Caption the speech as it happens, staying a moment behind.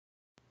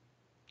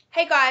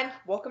Hey guys,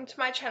 welcome to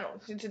my channel.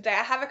 So today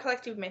I have a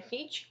collective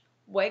message.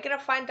 We're gonna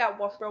find out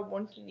what bro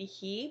wanted to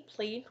hear.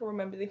 Please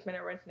remember this may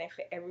not resonate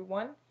for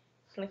everyone.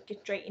 So let's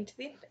get straight into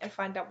this and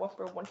find out what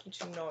bro wanted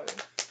to know.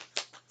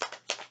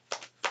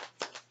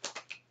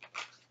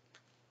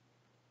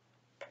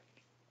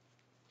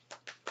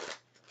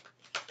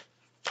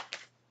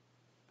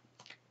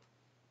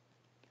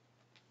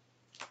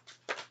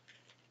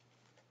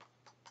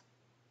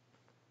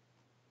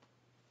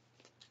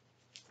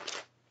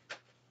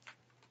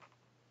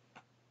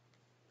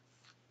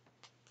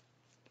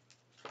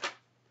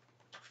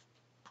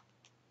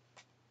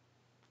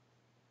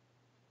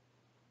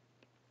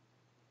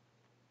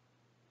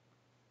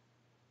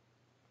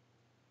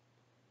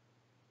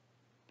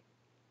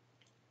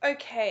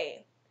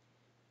 Okay,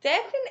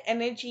 there's an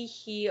energy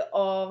here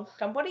of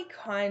somebody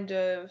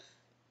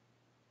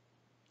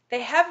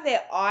they have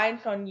their eyes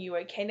on you,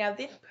 okay? Now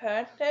this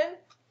person,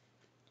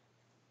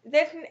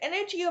 there's an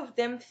energy of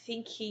them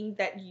thinking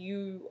that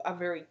you are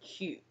very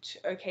cute,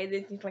 okay?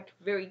 There's this like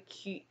very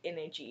cute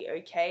energy,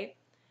 okay?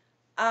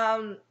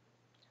 I'm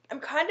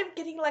kind of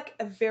getting like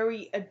a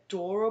very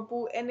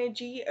adorable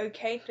energy,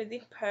 okay? So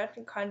this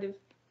person kind of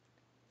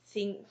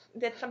thinks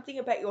there's something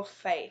about your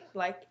face.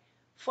 Like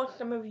for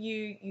some of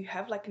you, you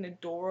have like an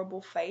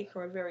adorable face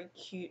or a very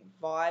cute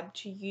vibe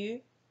to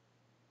you.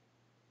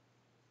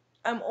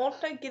 I'm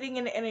also getting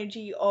an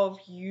energy of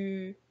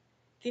you.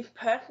 This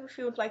person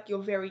feels like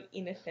you're very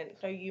innocent,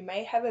 so you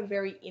may have a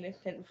very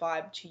innocent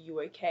vibe to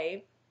you,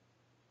 okay?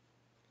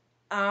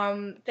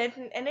 There's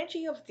an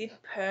energy of this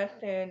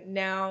person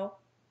now.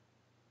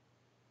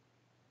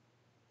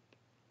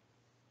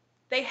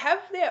 They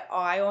have their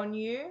eye on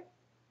you,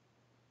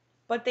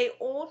 but they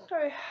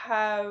also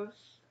have,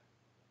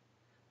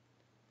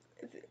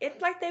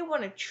 it's like they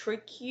want to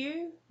trick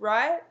you,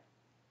 right?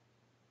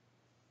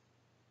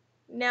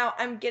 Now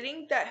I'm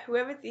getting that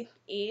whoever this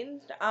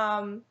is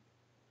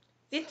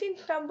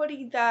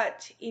somebody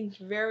that is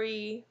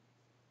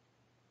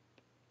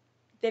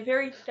they're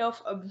very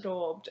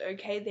self-absorbed,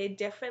 okay?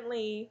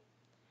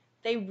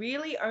 They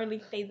really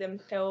only see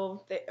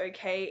themselves, that,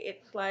 okay?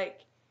 It's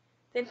like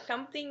there's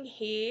something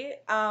here,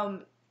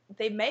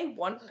 they may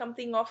want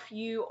something off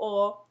you,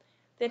 or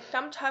there's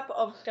some type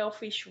of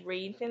selfish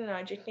reason, and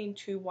I just need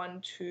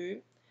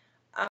 212.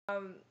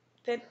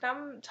 There's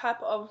some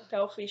type of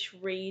selfish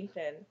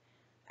reason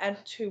as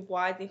to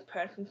why this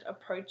person's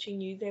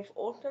approaching you. They've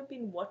also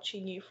been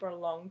watching you for a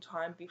long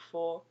time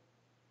before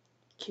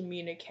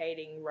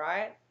communicating,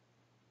 right?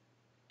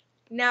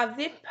 Now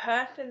this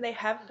person, they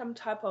have some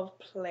type of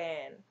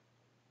plan.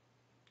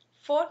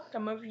 For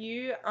some of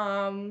you,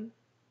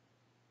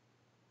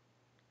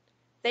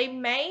 they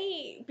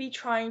may be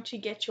trying to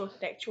get your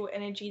sexual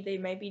energy. They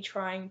may be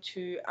trying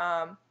to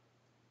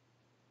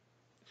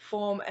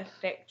form a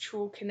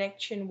sexual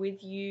connection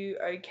with you,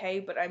 okay?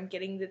 But I'm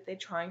getting that they're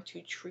trying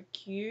to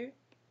trick you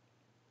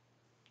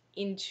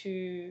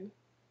into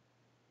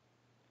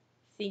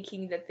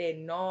thinking that they're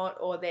not,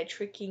 or they're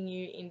tricking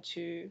you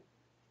into,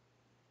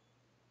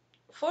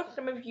 for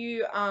some of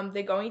you,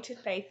 they're going to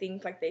say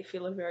things like they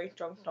feel a very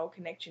strong soul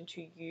connection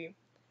to you.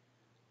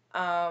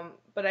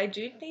 But I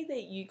do think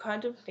that you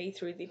kind of see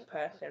through this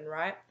person,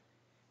 right?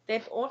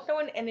 There's also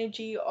an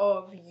energy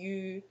of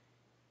you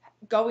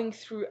going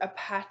through a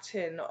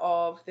pattern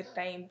of the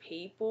same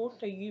people,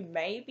 so you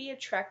may be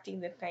attracting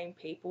the same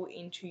people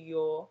into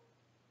your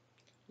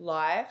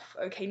life,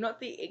 okay? Not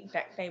the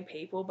exact same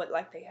people, but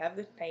like they have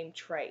the same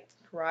traits,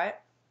 right?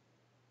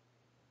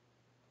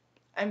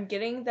 I'm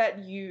getting that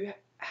you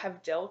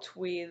have dealt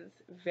with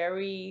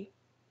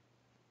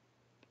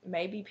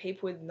maybe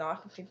people with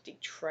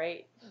narcissistic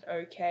traits,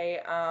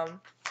 okay?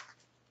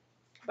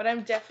 But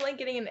I'm definitely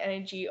getting an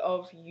energy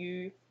of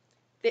you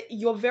that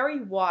you're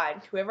very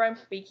wide. Whoever I'm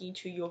speaking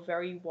to, you're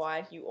very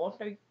wide. You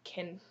also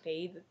can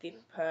see that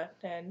this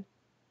person,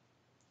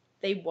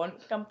 they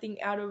want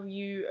something out of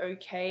you,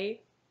 okay?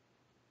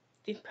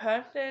 This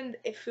person,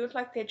 it feels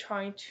like they're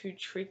trying to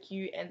trick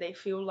you, and they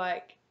feel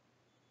like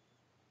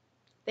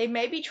they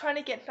may be trying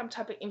to get some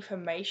type of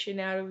information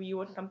out of you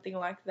or something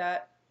like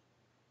that.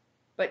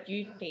 But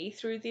you see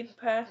through this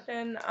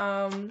person.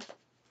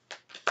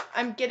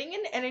 I'm getting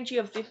an energy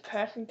of this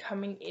person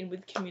coming in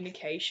with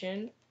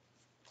communication,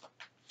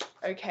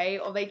 okay?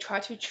 Or they try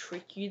to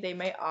trick you. They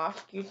may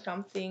ask you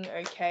something,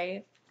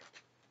 okay?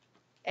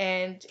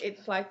 And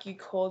it's like you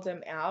call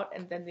them out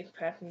and then this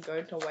person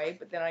goes away,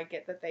 but then I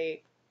get that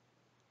they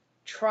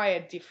try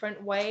a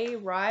different way,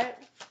 right?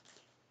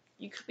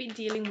 You could be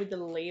dealing with a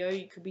Leo,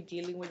 you could be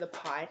dealing with a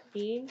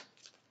Pisces.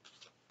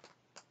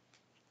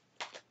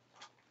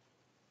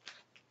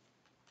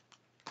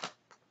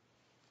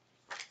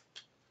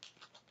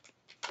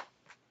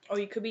 Or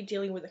you could be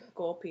dealing with a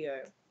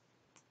Scorpio.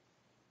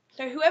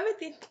 So whoever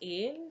this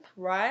is,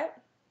 right?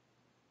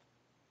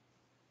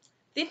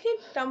 This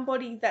is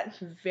somebody that's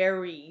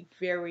very,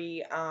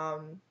 very,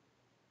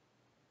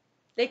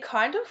 they're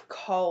kind of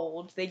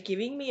cold. They're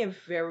giving me a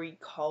very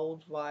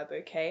cold vibe,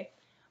 okay?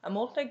 I'm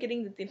also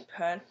getting that this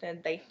person,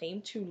 they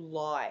seem to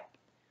lie,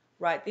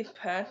 right? This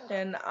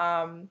person,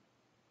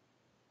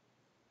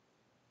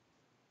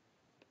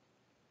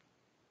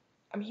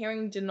 I'm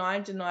hearing deny,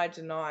 deny,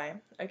 deny.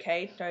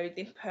 Okay, so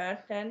this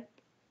person,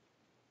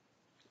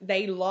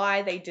 they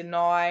lie, they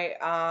deny,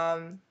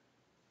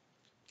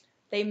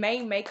 they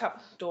may make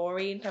up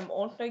stories. I'm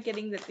also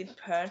getting that this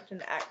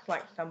person acts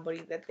like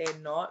somebody that they're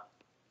not.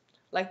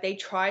 Like they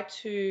try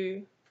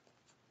to,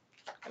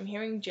 I'm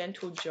hearing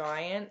gentle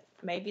giant.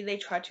 Maybe they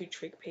try to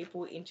trick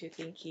people into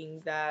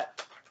thinking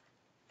that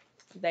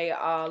they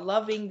are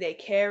loving, they're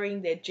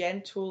caring, they're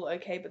gentle,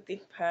 okay? But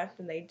this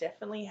person, they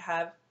definitely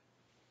have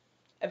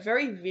a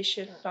very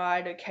vicious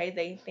side, okay?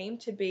 They seem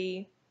to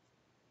be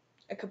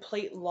a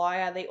complete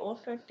liar. They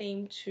also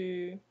seem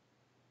to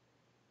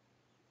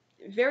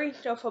very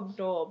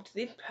self-absorbed.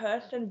 This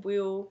person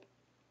will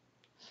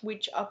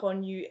switch up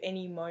on you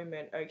any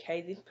moment,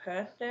 okay? This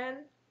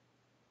person,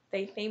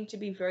 they seem to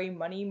be very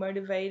money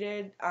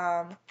motivated.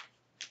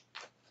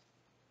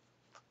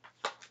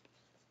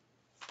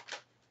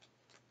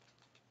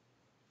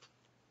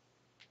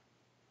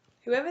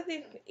 Whoever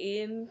this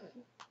is,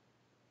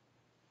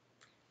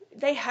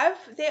 they have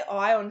their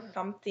eye on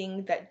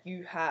something that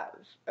you have,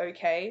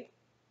 okay?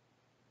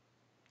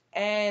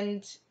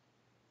 And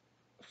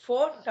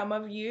for some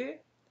of you,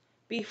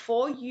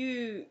 before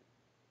you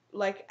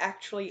like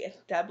actually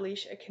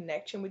establish a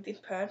connection with this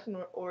person,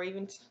 or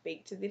even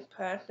speak to this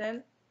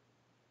person,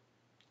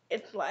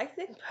 it's like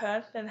this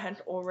person has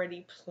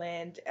already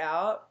planned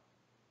out.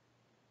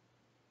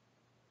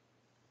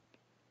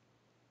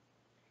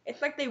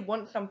 It's like they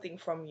want something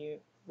from you,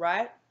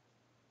 right?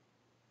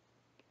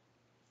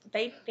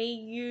 They see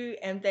you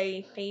and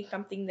they see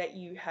something that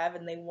you have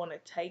and they want to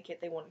take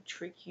it, they want to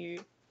trick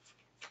you.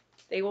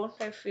 They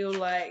also feel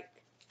like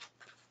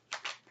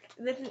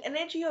there's an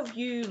energy of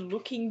you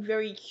looking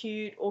very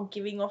cute or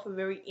giving off a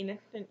very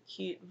innocent,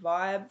 cute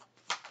vibe,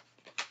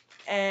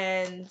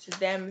 and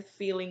them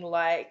feeling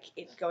like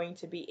it's going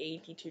to be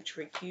easy to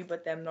trick you,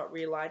 but them not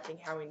realizing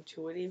how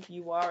intuitive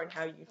you are and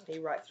how you see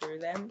right through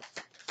them.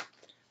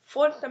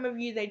 For some of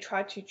you, they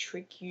try to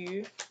trick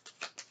you.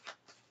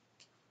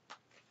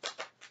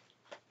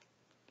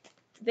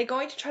 They're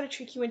going to try to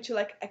trick you into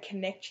like a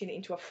connection,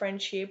 into a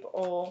friendship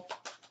or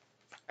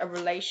a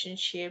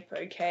relationship,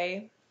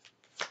 okay?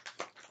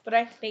 But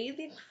I see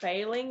this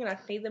failing and I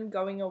see them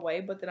going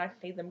away, but then I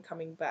see them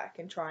coming back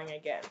and trying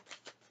again.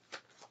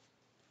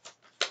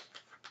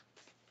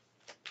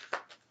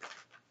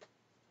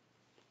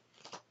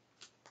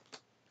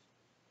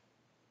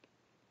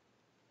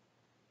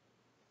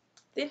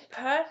 This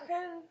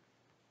person,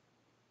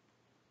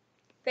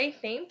 they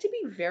seem to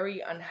be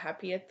very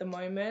unhappy at the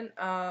moment.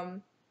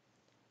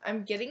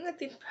 I'm getting that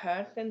this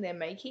person, they're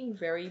making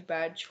very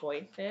bad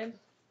choices.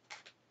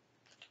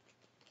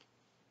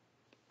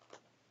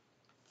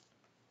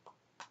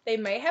 They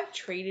may have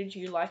treated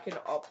you like an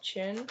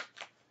option.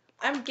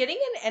 I'm getting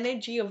an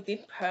energy of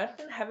this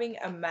person having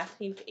a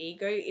massive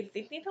ego. If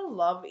this is a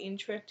love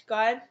interest,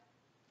 guys,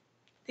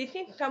 this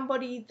is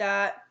somebody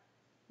that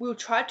will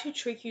try to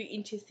trick you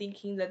into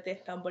thinking that they're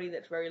somebody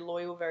that's very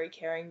loyal, very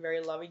caring, very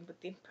loving.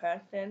 But this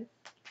person,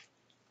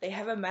 they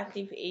have a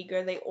massive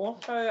ego. They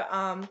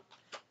also,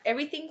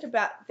 everything's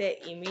about their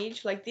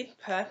image. Like this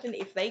person,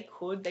 if they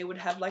could, they would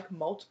have like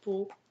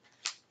multiple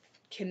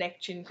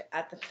connections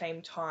at the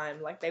same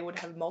time. Like they would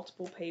have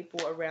multiple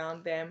people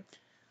around them.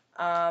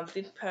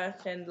 This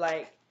person,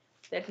 like,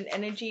 there's an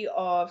energy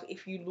of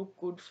if you look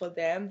good for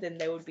them, then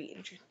they would be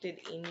interested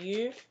in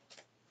you.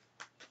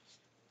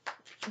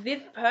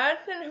 This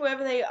person,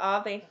 whoever they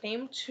are, they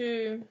seem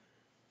to,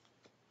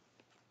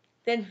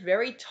 there's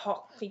very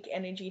toxic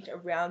energies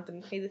around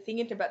them. See, the thing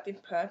is about this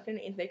person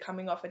is they're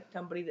coming off as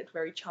somebody that's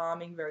very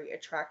charming, very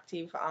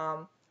attractive,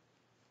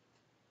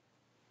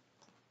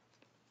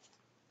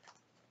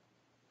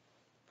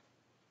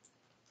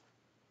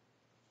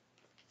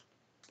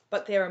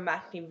 but they're a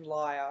massive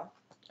liar,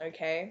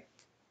 okay?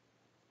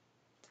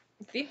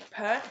 This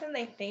person,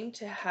 they seem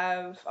to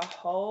have a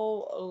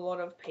whole lot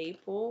of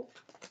people.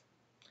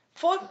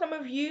 For some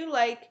of you,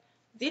 like,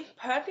 this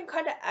person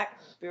kind of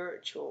acts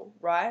spiritual,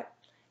 right?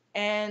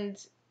 And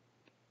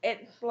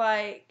it's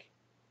like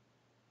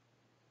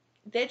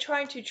they're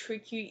trying to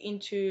trick you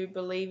into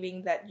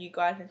believing that you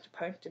guys are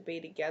supposed to be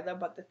together,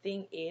 but the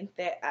thing is,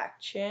 their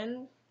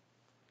actions,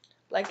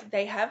 like,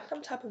 they have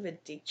some type of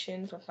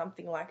addictions or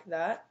something like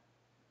that.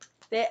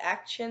 Their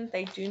actions,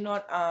 they do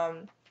not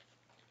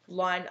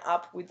line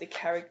up with the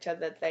character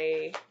that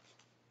they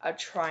are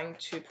trying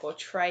to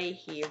portray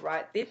here,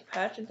 right? This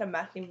person's a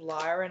massive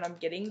liar, and I'm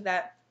getting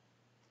that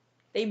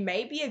they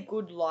may be a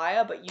good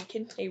liar, but you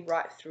can see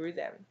right through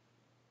them,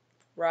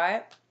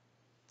 right?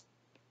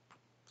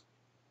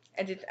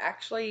 And it's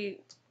actually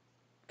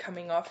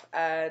coming off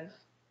as,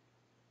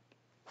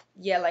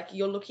 yeah, like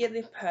you're looking at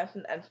this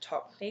person as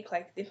toxic.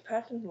 Like this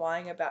person's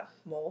lying about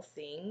small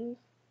things.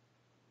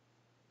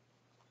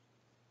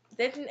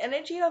 There's an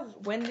energy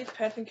of when this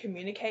person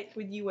communicates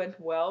with you as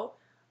well,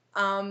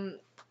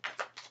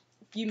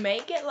 you may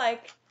get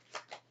like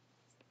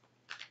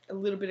a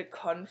little bit of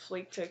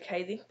conflict,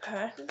 okay? This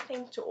person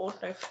seems to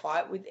also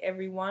fight with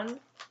everyone.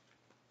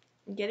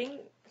 I'm getting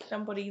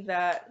somebody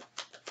that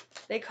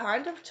they're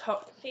kind of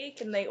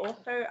toxic, and they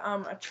also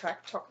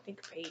attract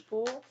toxic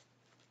people.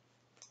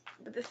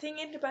 But the thing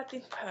is about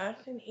this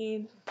person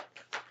is,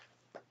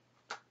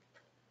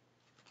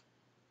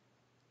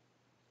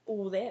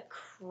 oh, they're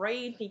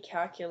crazy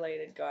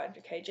calculated, guys.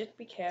 Okay, just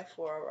be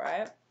careful,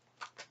 alright?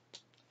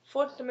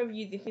 For some of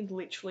you, this is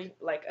literally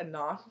like a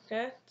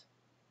narcissist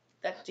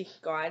that's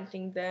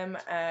disguising them,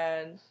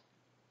 and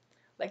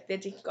like they're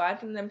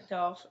disguising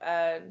themselves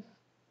as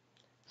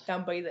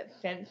somebody that's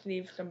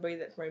sensitive, somebody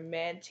that's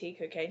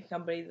romantic, okay,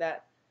 somebody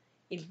that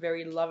is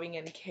very loving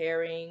and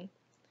caring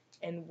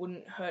and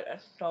wouldn't hurt a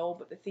soul.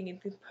 But the thing is,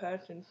 this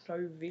person's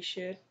so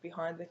vicious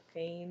behind the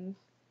scenes,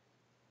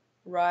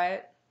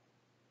 right?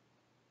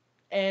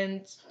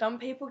 And some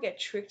people get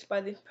tricked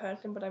by this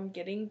person, but I'm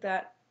getting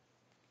that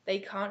they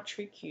can't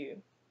trick you,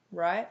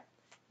 right?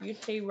 You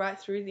see right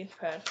through this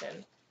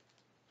person.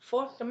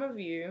 For some of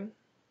you,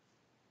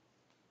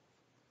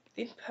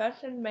 this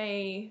person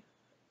may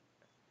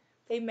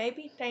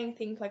be saying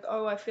things like,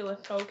 oh, I feel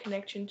a soul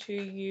connection to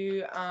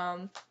you,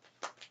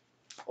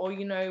 or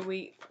you know,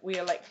 we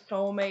are like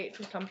soulmates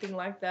or something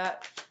like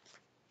that.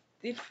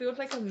 This feels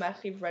like a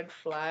massive red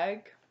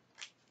flag.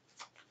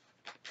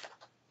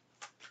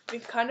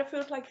 It kind of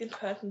feels like this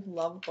person's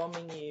love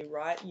bombing you,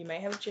 right? You may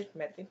have just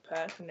met this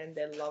person and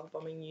they're love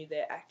bombing you.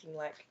 They're acting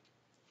like,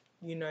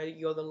 you know,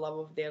 you're the love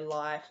of their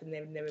life and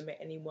they've never met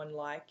anyone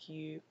like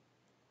you.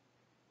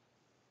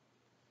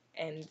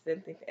 And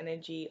there's this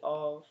energy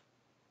of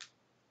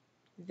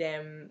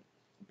them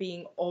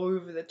being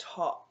over the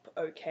top,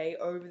 okay?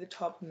 Over the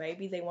top.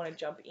 Maybe they want to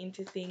jump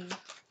into things.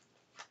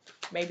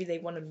 Maybe they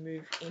want to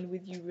move in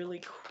with you really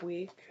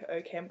quick,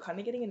 okay? I'm kind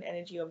of getting an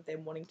energy of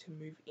them wanting to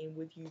move in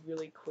with you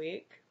really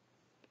quick.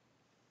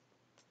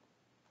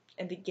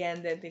 And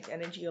again, there's this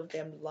energy of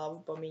them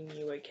love bombing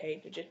you,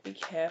 okay? So just be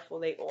careful.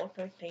 They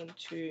also seem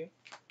to,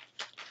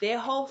 their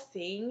whole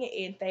thing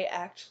is they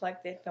act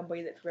like they're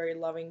somebody that's very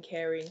loving,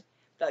 caring.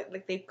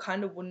 Like they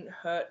kind of wouldn't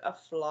hurt a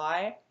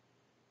fly.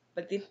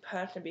 But this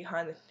person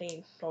behind the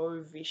scenes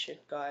so vicious,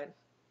 guys.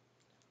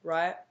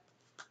 Right?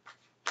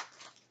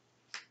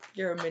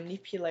 You're a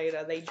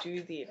manipulator. They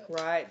do this,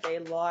 right? They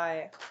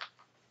lie.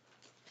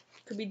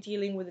 Could be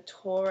dealing with a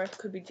Taurus,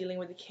 could be dealing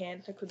with a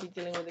Cancer, could be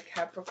dealing with a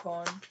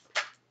Capricorn,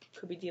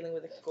 could be dealing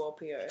with a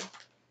Scorpio.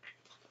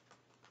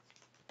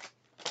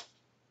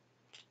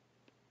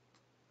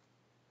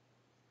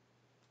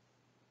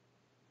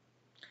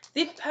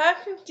 This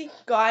person's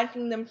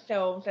disguising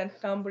themselves as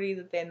somebody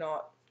that they're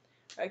not.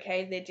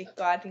 Okay, they're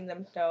disguising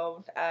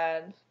themselves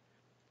as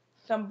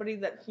somebody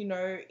that's, you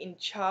know, in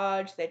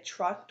charge, they're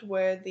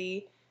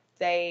trustworthy,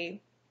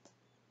 they,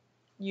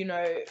 you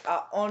know,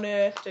 are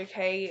honest,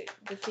 okay?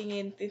 The thing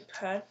is, this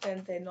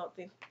person, they're not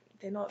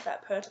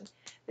that person.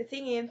 The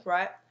thing is,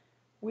 right,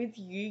 with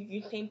you,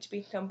 you seem to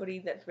be somebody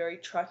that's very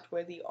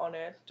trustworthy,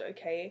 honest,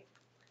 okay?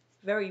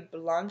 Very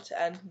blunt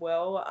as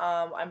well.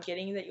 I'm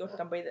getting that you're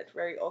somebody that's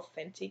very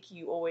authentic.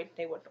 You always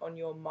say what's on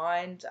your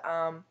mind.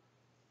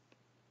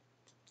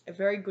 A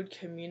very good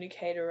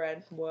communicator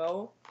as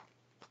well.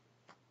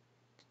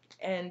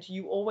 And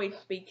you always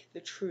speak the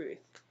truth.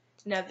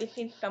 Now, this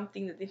is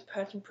something that this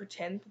person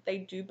pretends that they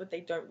do, but they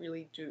don't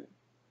really do,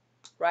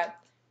 right?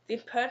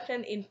 This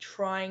person is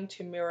trying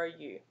to mirror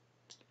you.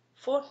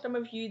 For some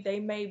of you, they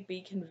may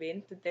be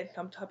convinced that there's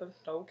some type of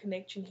soul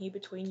connection here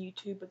between you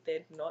two, but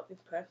there's not.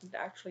 This person's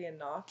actually a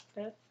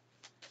narcissist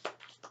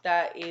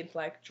that is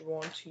like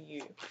drawn to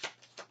you.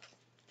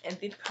 And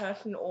this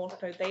person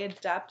also, they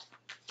adapt.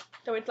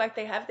 So it's like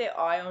they have their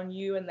eye on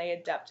you and they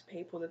adapt to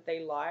people that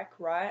they like,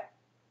 right?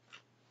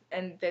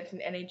 And there's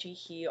an energy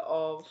here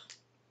of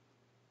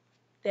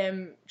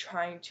them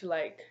trying to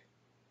like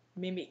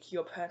mimic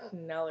your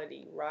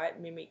personality, right?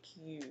 Mimic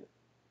you.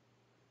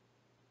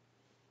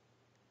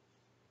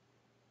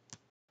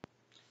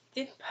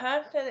 This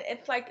person,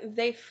 it's like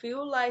they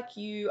feel like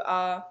you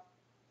are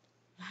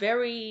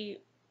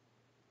very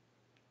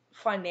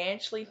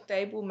financially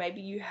stable.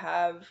 Maybe you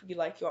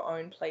like your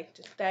own place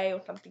to stay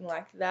or something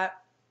like that.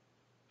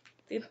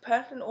 This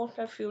person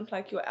also feels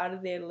like you're out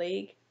of their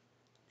league.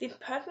 This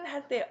person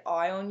has their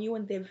eye on you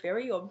and they're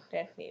very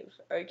obsessive,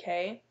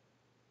 okay?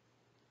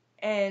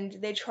 And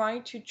they're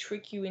trying to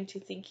trick you into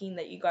thinking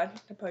that you guys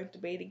are supposed to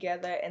be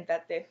together and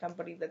that they're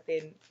somebody that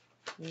they're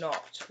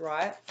not,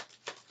 right?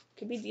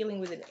 Could be dealing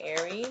with an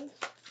Aries.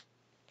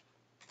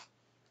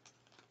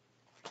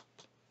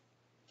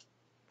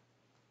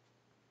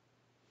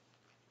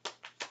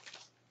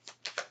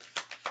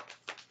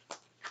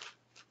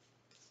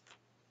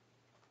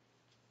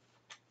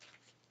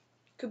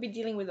 Could be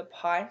dealing with a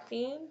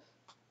Pisces.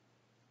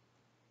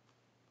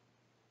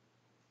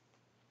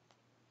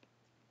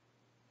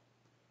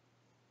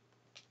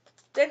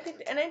 There's this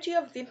energy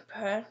of this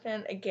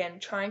person, again,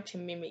 trying to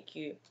mimic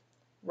you,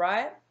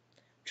 right?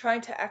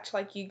 Trying to act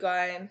like you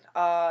guys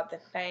are the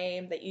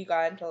same, that you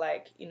guys are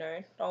like, you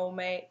know,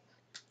 soulmates.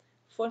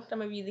 For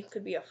some of you, this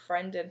could be a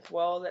friend as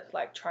well that's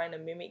like trying to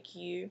mimic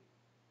you.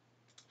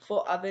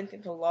 For others,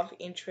 it's a love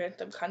interest.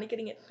 I'm kind of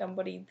getting at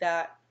somebody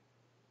that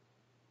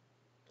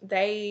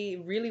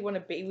they really want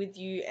to be with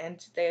you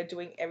and they are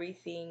doing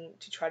everything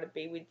to try to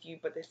be with you,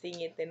 but the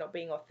thing is they're not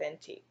being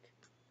authentic,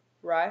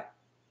 right?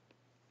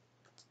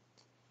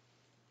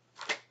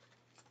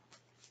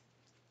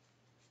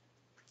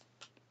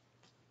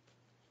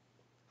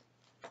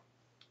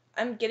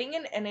 I'm getting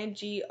an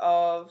energy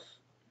of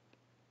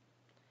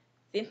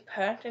this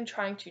person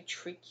trying to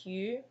trick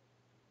you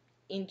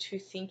into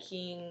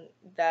thinking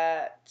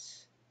that,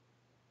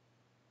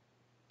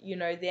 you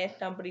know, they're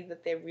somebody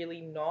that they're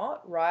really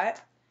not, right?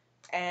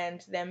 And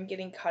them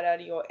getting cut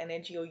out of your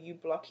energy, or you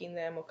blocking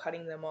them or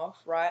cutting them off,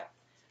 right?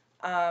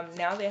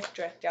 Now they're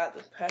stressed out.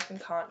 This person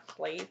can't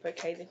sleep,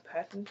 okay? This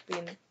person's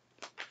been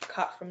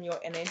cut from your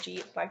energy.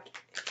 It's like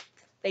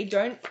they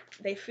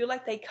feel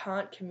like they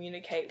can't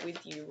communicate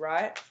with you,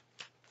 right?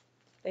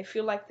 They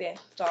feel like they're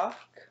stuck.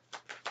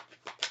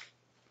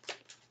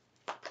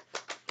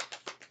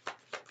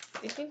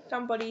 This is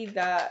somebody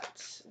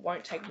that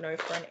won't take no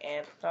for an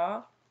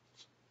answer.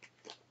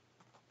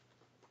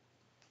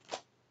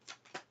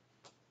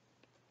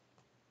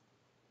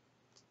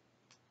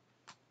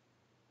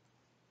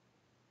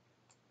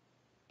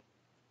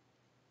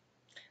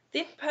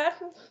 This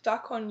person's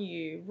stuck on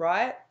you,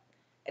 right?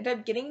 And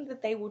I'm getting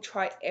that they will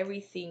try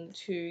everything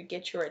to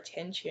get your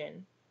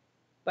attention,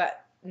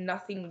 but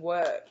nothing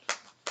works.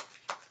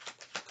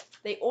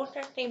 They also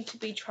seem to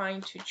be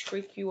trying to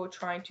trick you or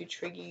trying to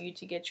trigger you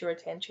to get your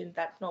attention.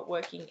 That's not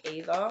working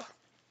either.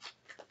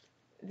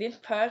 This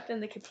person,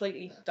 they're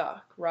completely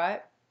stuck,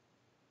 right?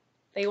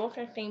 They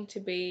also seem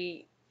to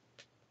be,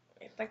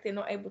 it's like they're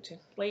not able to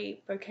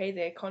sleep, okay?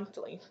 They're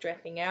constantly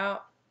stressing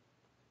out.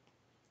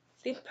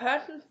 This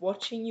person's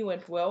watching you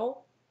as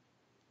well.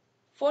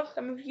 For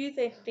some of you,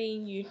 they're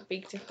seeing you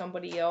speak to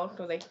somebody else,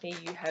 or they see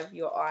you have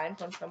your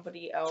eyes on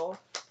somebody else.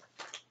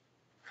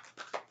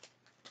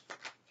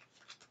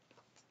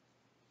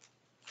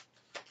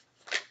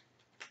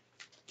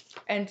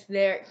 And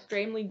they're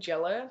extremely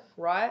jealous,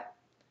 right?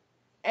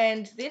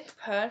 And this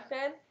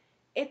person,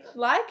 it's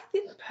like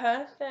this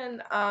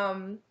person,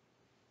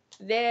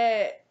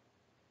 their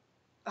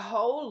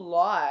whole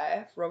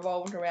life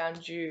revolved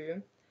around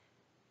you.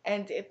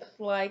 And it's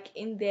like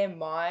in their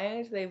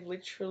mind, they've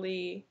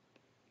literally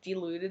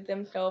deluded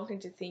themselves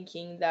into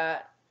thinking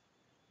that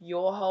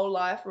your whole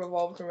life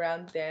revolves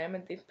around them,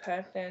 and this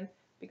person,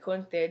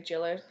 because they're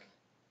jealous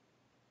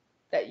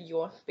that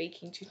you're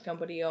speaking to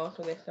somebody else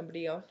or there's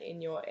somebody else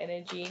in your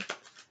energy,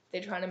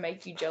 they're trying to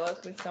make you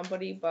jealous with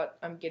somebody, but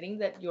I'm getting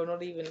that you're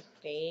not even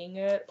seeing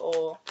it,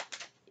 or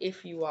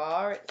if you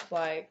are, it's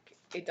like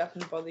it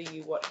doesn't bother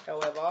you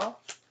whatsoever.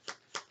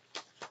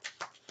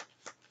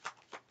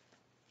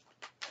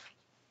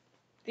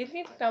 This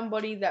is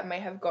somebody that may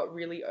have got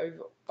really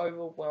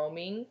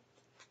overwhelming.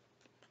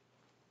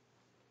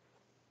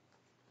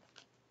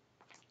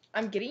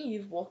 I'm getting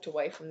you've walked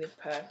away from this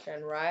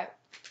person, right?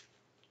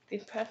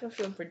 This person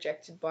feeling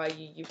projected by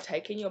you. You've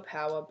taken your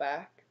power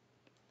back.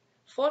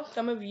 For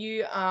some of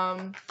you,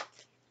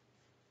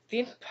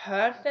 this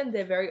person,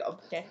 they're very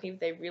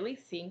obsessive. They really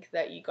think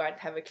that you guys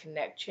have a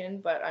connection,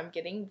 but I'm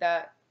getting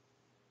that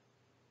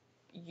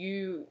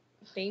you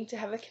seem to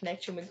have a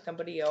connection with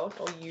somebody else,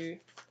 or you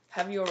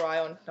have your eye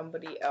on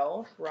somebody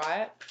else,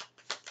 right?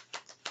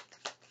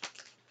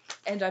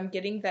 And I'm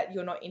getting that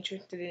you're not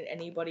interested in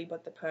anybody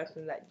but the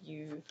person that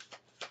you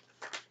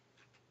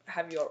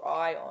have your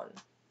eye on.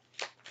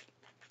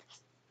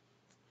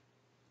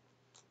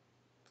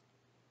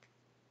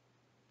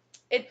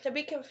 It's a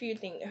bit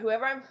confusing.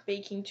 Whoever I'm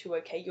speaking to,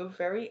 okay, you're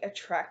very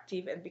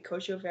attractive, and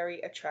because you're very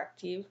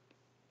attractive,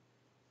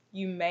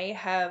 you may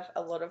have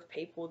a lot of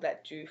people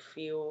that do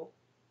feel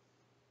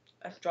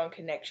a strong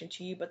connection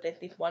to you, but there's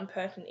this one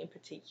person in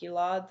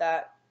particular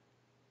that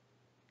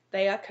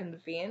they are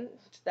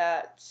convinced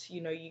that,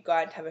 you know, you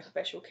guys have a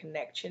special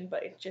connection,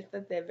 but it's just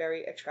that they're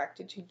very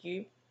attracted to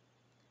you.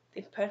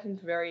 This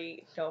person's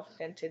very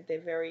self-centered, they're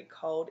very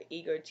cold,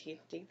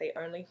 egotistic, they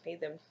only see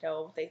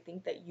themselves, they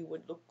think that you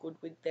would look good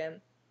with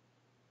them.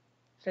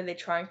 So they're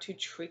trying to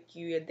trick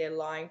you, and they're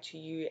lying to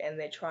you, and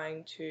they're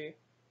trying to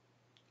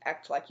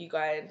act like you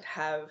guys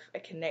have a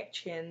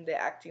connection.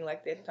 They're acting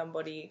like they're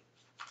somebody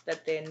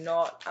that they're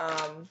not.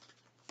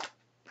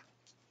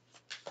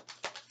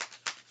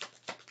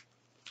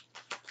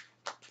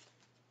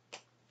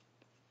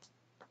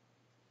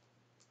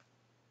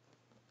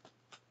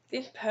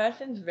 This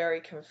person's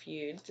very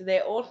confused.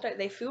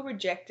 They feel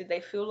rejected. They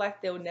feel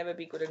like they'll never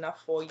be good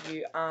enough for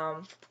you.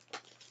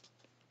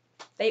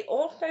 They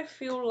also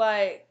feel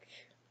like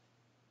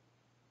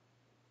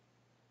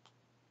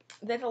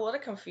there's a lot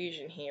of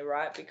confusion here,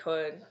 right?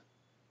 Because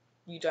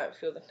you don't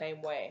feel the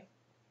same way.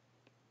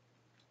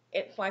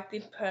 It's like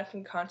this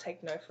person can't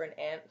take no for an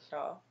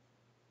answer.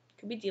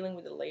 Could be dealing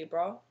with a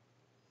Libra.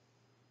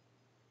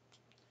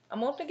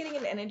 I'm also getting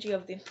an energy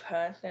of this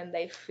person.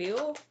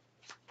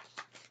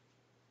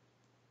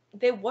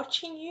 They're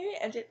watching you,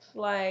 and it's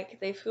like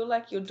they feel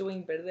like you're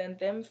doing better than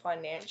them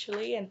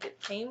financially, and it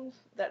seems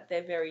that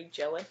they're very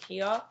jealous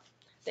here.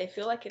 They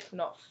feel like it's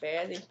not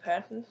fair. This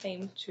person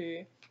seems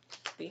to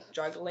be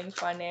struggling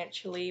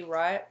financially,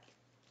 right?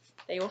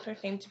 They also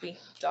seem to be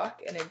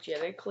stuck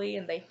energetically,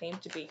 and they seem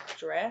to be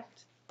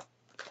stressed.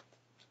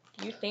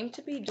 You seem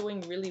to be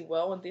doing really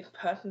well, and this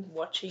person's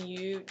watching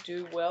you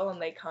do well and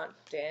they can't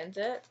stand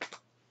it.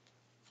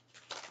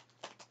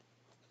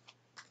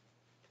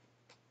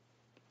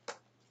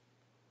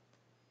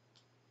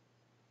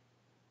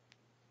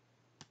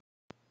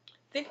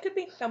 This could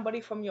be somebody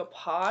from your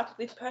past.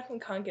 This person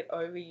can't get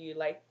over you.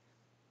 Like,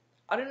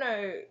 I don't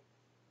know.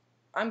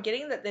 I'm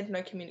getting that there's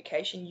no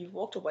communication. You've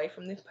walked away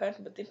from this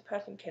person, but this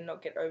person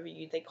cannot get over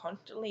you. They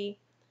constantly,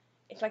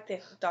 it's like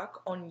they're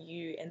stuck on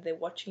you and they're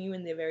watching you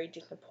and they're very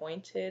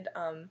disappointed.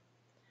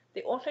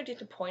 They're also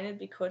disappointed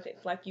because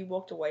it's like you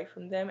walked away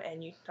from them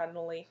and you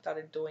suddenly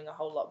started doing a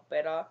whole lot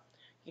better.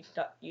 You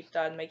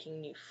started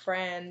making new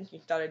friends. You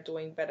started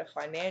doing better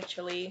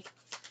financially.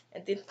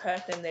 And this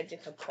person, they're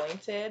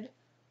disappointed,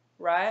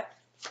 right?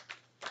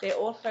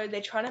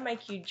 They're trying to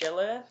make you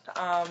jealous.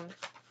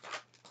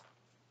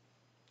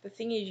 The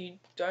thing is, you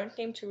don't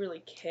seem to really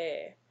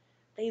care.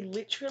 They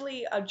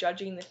literally are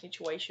judging the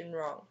situation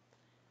wrong.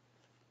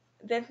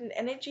 There's an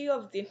energy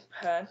of this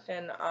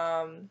person,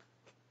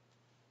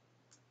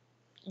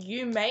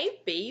 you may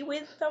be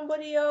with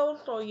somebody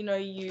else, or, you know,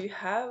 you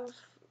have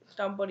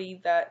somebody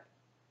that,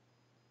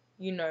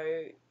 you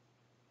know,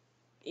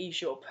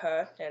 is your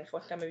person.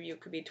 For some of you,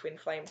 it could be a twin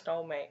flame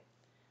soulmate.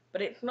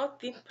 But it's not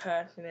this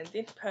person, and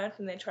this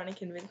person, they're trying to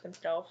convince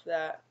themselves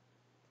that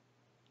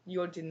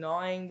you're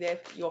denying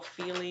your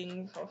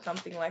feelings or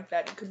something like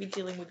that. You could be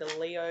dealing with a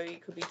Leo, you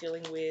could be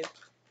dealing with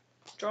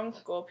strong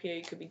Scorpio,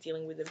 you could be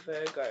dealing with a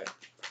Virgo.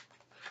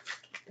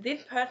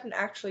 This person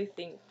actually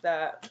thinks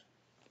that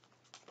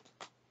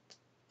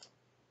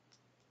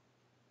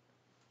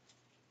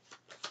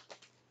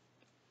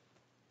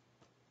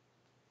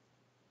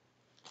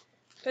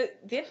so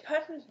this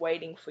person's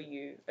waiting for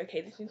you,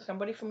 okay? This is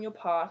somebody from your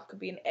past, could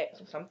be an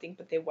ex or something,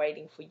 but they're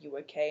waiting for you,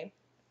 okay?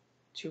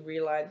 To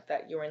realize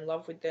that you're in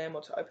love with them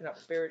or to open up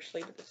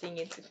spiritually. But the thing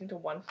is, this is a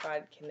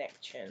one-sided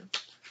connection,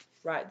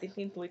 right? This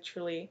is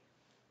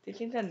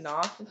a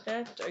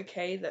narcissist,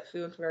 okay, that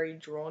feels very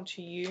drawn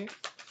to you.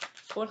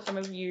 For some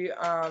of you,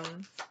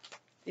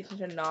 this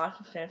is a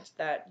narcissist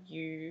that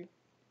you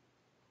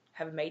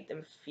have made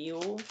them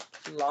feel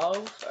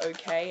love,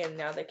 okay, and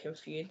now they're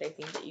confused. They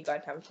think that you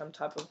guys have some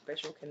type of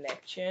special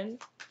connection.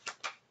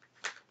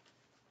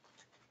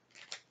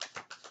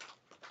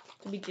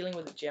 Could be dealing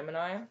with a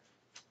Gemini.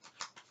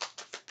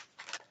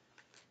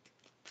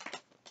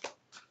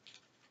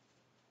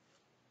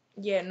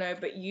 Yeah, no,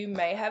 but you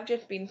may have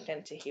just been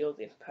sent to heal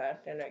this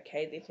person,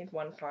 okay? This is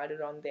one-sided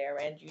on their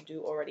end. You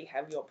do already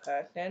have your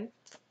person,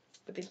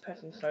 but this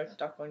person's so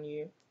stuck on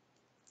you.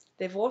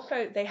 They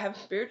have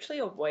spiritually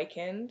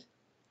awakened,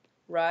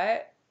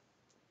 right?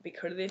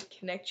 Because of this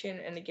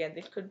connection, and again,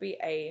 this could be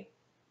a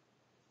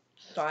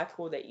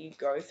cycle that you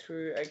go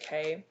through,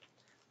 okay?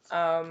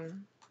 But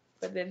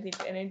then this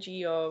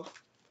energy of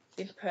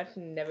this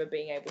person never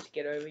being able to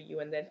get over you,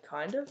 and then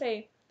kind of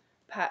a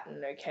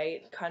pattern, okay?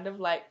 It's kind of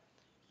like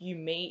you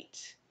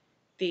meet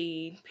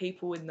the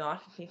people with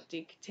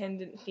narcissistic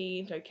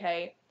tendencies,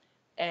 okay?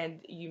 And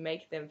you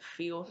make them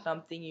feel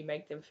something, you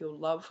make them feel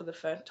love for the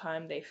first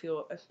time, they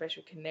feel a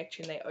special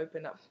connection, they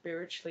open up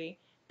spiritually,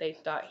 they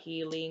start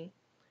healing,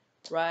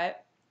 right?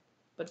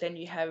 But then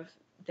you have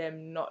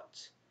them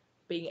not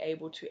being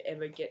able to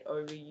ever get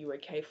over you,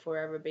 okay?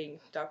 Forever being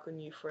stuck on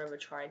you, forever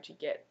trying to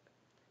get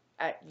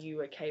at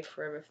you, okay?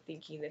 Forever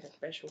thinking there's a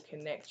special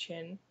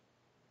connection.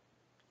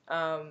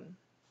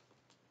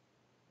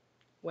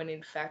 When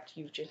in fact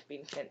you've just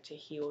been sent to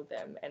heal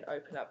them and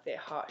open up their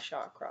heart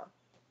chakra.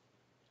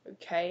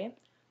 Okay?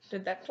 So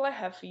that's all I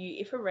have for you.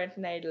 If it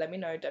resonated, let me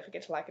know. Don't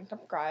forget to like and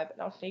subscribe, and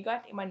I'll see you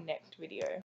guys in my next video.